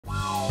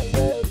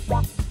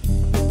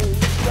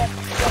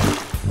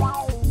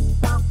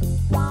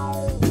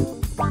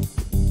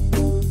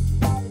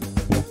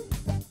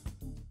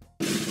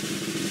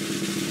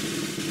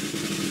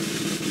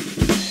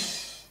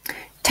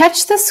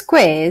Touch the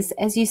squares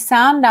as you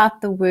sound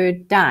out the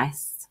word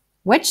dice.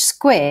 Which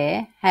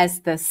square has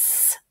the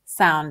S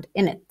sound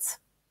in it?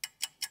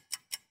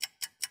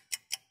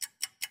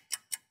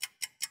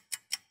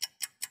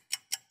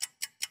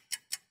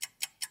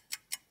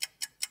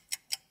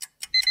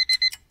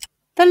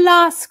 The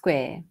last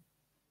square.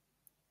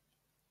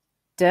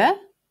 D,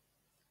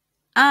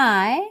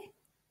 I,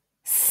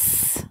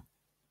 S,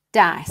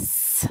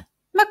 dice.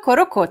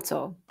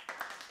 Makorokoto.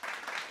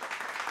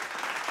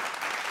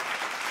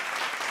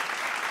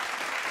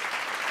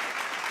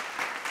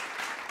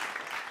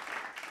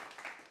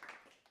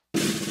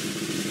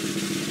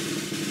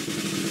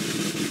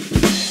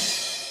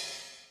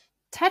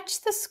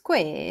 Touch the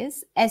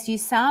squares as you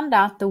sound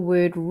out the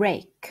word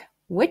rake.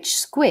 Which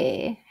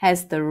square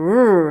has the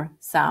R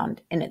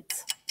sound in it?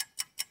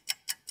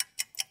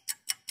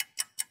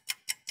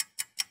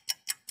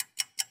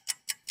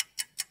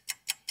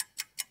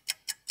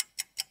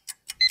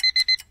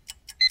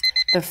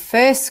 The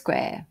first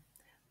square.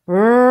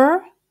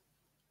 R,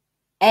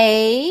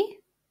 A,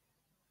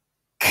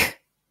 K.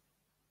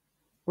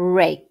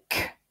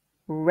 Rake.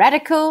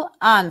 Radical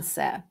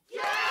answer.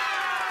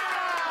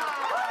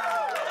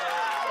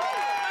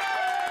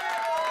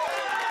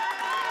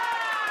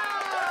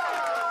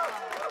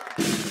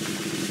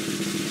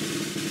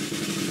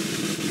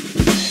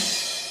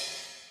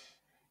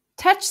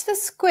 Touch the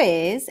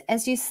squares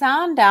as you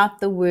sound out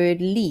the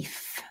word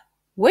leaf.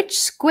 Which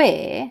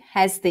square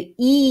has the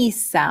E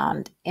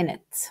sound in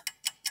it?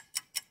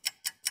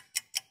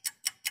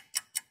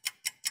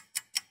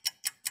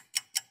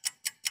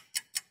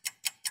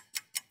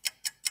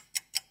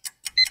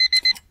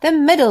 The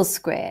middle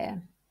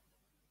square.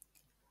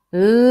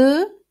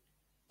 L,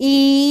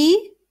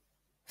 E,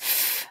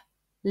 F,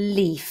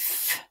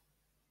 leaf.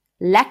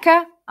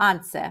 Lekker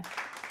answer.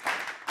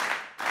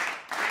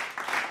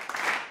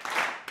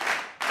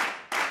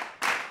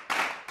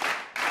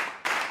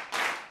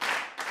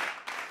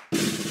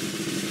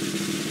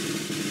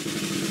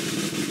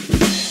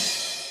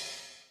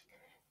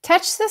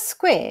 Touch the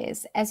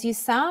squares as you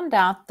sound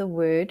out the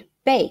word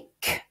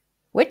bake.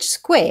 Which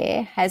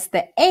square has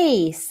the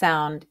A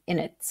sound in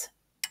it?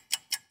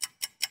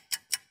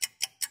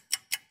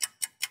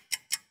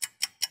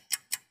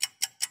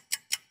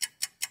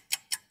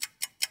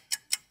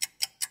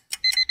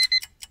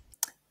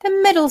 The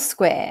middle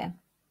square.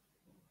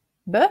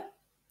 B,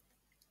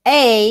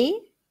 A,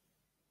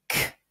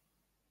 K,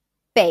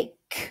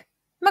 bake.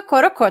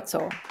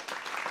 Makorokoto.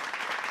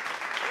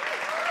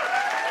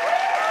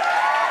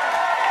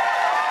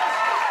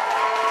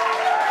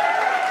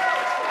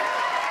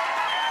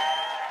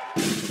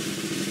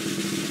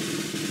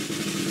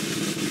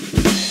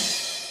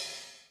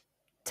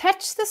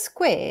 Touch the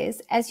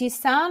squares as you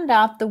sound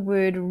out the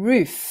word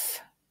roof.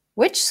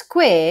 Which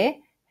square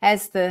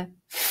has the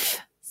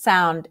F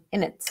sound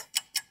in it?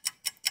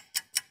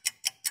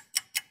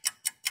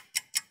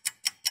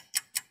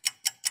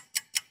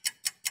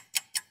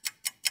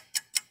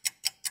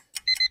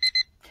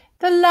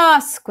 The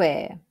last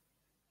square.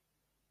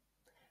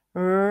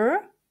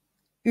 R,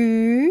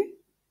 U,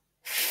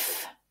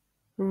 F,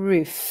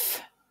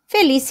 roof.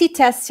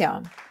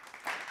 Félicitations.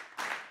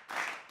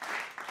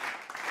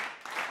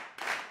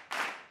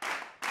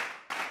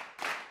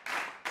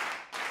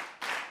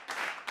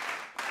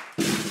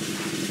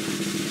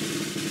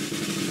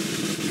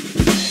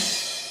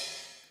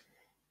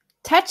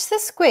 Touch the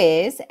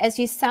squares as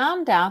you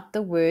sound out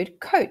the word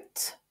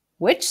coat.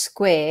 Which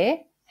square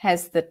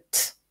has the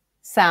T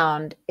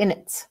sound in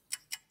it?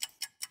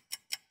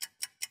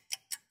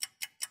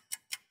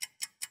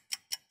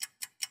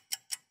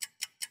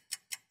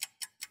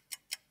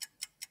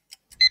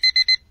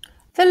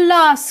 The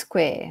last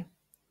square.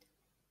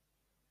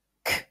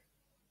 K,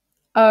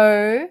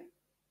 O,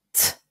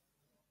 T,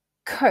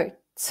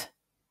 coat.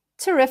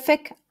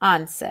 Terrific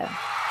answer.